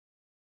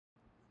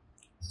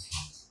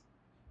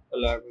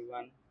Hello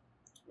everyone,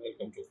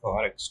 welcome to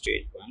Forex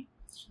Stage 1.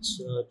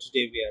 So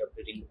today we are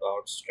updating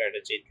about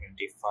strategy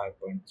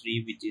 25.3,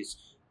 which is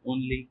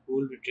only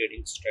gold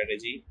trading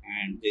strategy,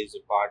 and there is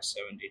a part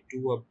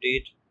 72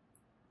 update.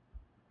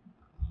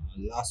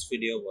 Last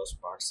video was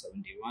part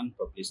 71,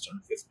 published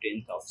on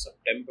 15th of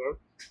September,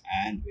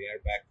 and we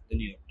are back with the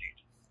new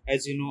update.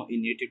 As you know,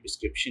 in native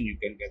description you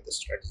can get the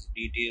strategy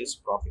details,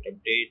 profit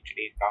update,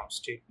 trade account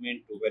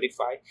statement to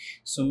verify,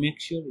 so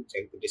make sure you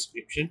check the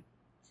description.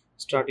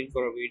 Starting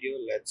for a video,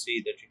 let's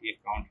see the trading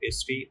account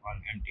history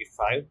on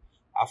MT5.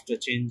 After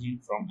changing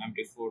from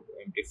MT4 to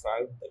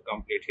MT5, the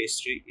complete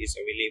history is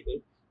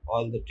available.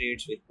 All the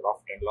trades with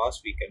profit and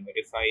loss, we can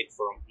verify it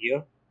from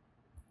here.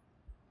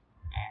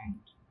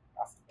 And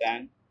after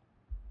that,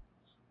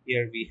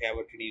 here we have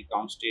a trading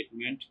account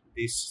statement.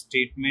 This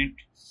statement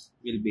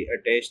will be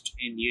attached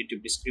in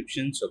YouTube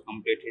description, so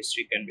complete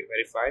history can be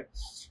verified.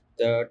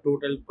 The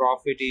total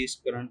profit is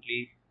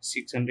currently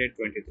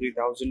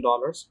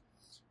 $623,000.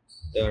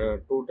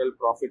 The total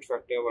profit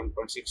factor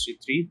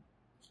 1.63.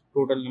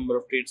 Total number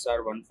of trades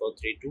are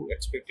 1432.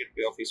 Expected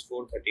payoff is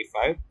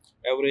 435.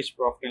 Average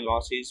profit and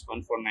loss is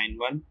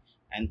 1491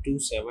 and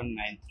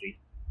 2793.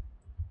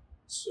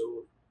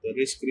 So the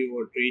risk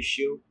reward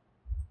ratio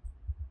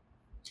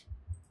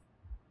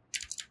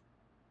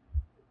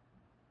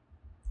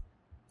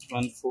is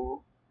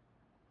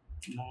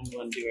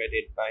 1491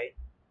 divided by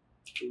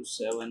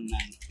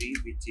 2793,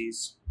 which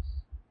is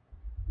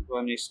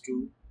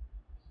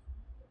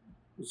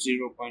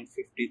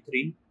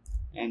 1:0.53,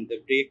 and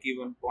the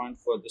break-even point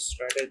for the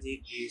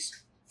strategy is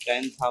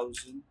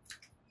 10,000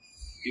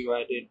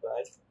 divided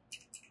by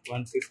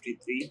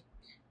 153,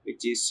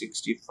 which is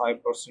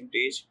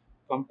 65%.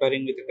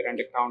 Comparing with the current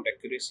account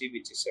accuracy,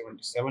 which is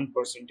 77%,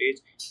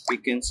 we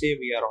can say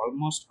we are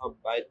almost up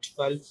by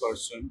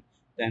 12%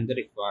 than the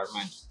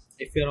requirement.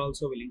 If you are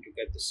also willing to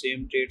get the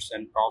same trades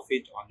and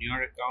profit on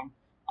your account,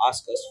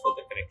 ask us for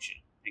the correction.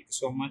 Thank you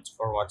so much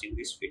for watching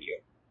this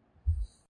video.